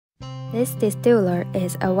This distiller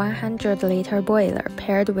is a 100-liter boiler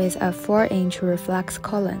paired with a 4-inch reflux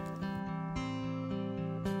column.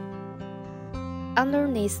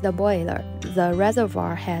 Underneath the boiler, the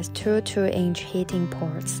reservoir has two 2-inch heating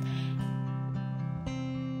ports.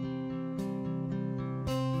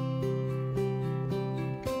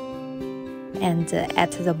 And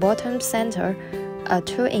at the bottom center, a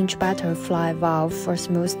 2-inch butterfly valve for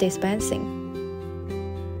smooth dispensing.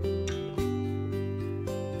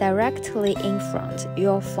 Directly in front,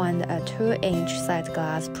 you'll find a 2-inch side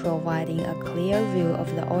glass providing a clear view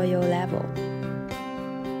of the oil level.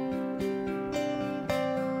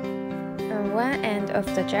 On one end of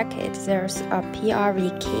the jacket, there's a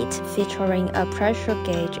PRV kit featuring a pressure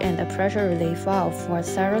gauge and a pressure relief valve for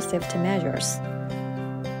thorough safety measures.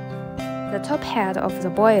 The top head of the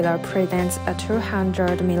boiler presents a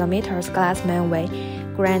 200mm glass manway,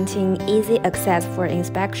 granting easy access for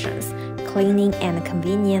inspections, cleaning, and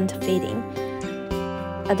convenient fitting.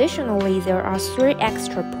 Additionally, there are 3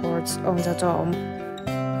 extra ports on the dome.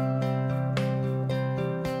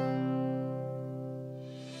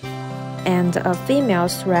 And a female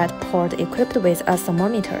thread port equipped with a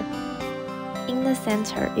thermometer. In the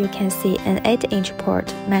center, you can see an 8-inch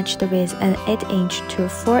port matched with an 8-inch to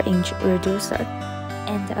 4-inch reducer,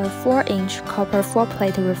 and a 4-inch copper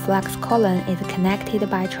 4-plate reflux column is connected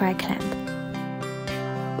by tri-clamp.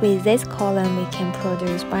 With this column, we can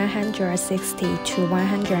produce 160 to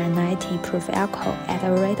 190 proof alcohol at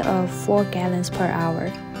a rate of 4 gallons per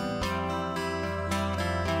hour.